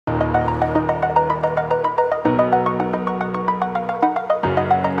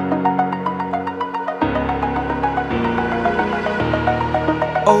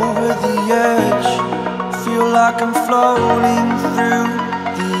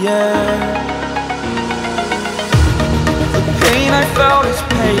yeah. The pain I felt is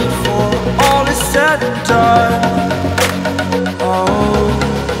paid for, all is said and done. Oh,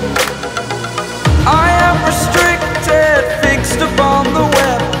 I am restricted, fixed upon the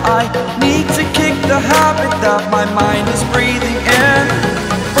web. I need to kick the habit that my mind is breathing in.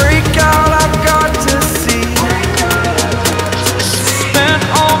 Break out, I've got to see. Spent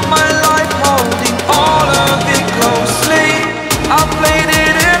all my life holding all of it closely. I played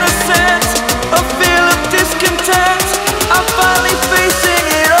it innocent, a feel of discontent. I'm finally facing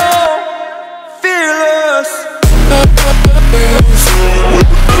it all, fearless.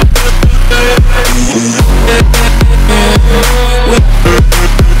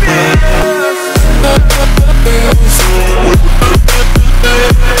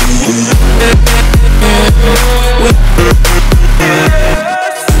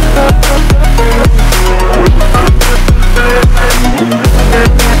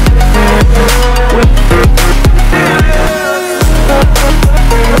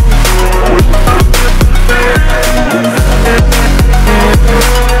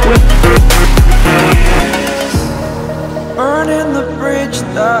 Burning the bridge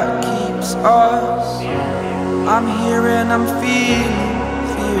that keeps us. I'm here and I'm feeling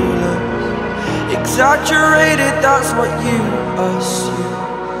fearless. Exaggerated, that's what you assume.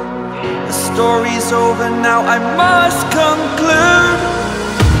 The story's over now, I must conclude.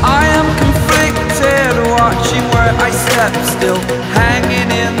 I am conflicted, watching where I step still, hanging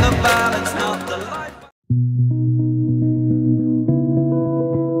in the balance, not the life.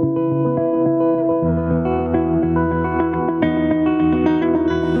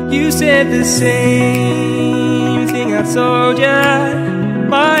 You said the same thing I told ya.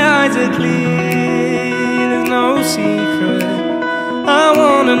 My eyes are clear, there's no secret. I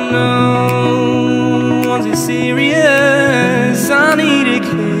wanna know, was it serious? I need it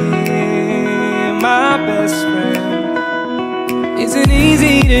clear, my best friend. Isn't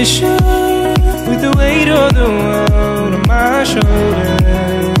easy to show with the weight of the world on my shoulders.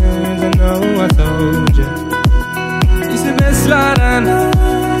 I know I told ya, it's the best light I know.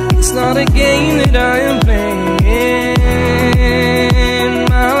 It's not a game that I am playing,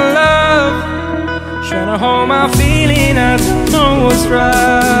 my love. Trying to hold my feeling, I don't know what's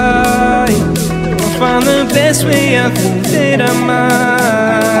right. I'll find the best way, I think that I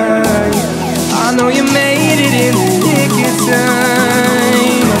might. I know you made it in the nick of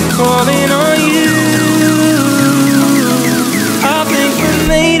time. I'm calling on you. I think we're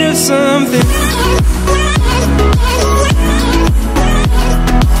made of something.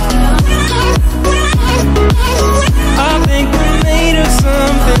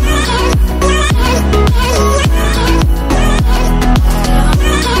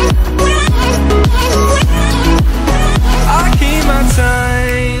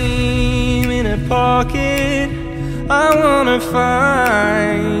 I wanna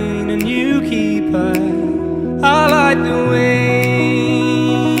find a new keeper. I like the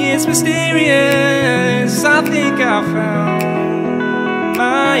way it's mysterious. I think I found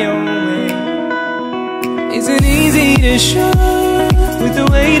my own way. Isn't easy to show with the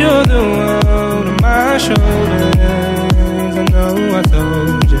weight of the world on my shoulders. I know I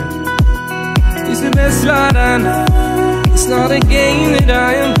told you, it's the best light I know. It's not a game that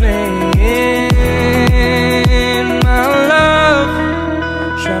I am playing, my love.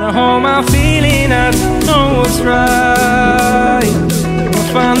 Trying to hold my feeling, I don't know what's right. I'll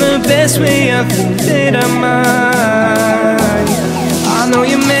find the best way, I think that I might. I know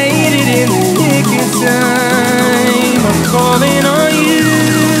you made it in the nick of time. I'm calling on you.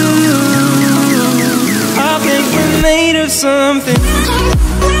 I think we're made of something.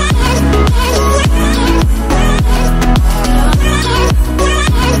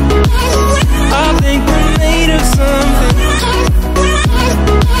 I think we're made of something.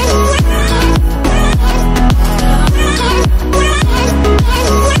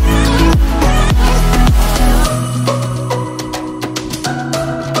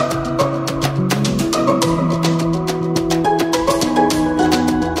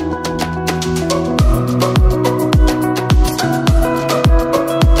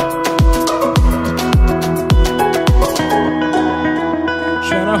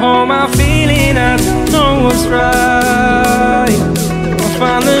 Trying to hold my feeling, I don't know what's right. I'll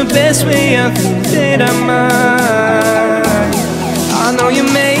find the best way, I think that I might. I know you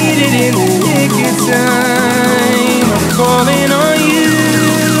made it in the nick of time. I'm calling on you.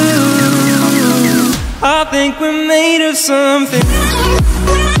 I think we're made of something.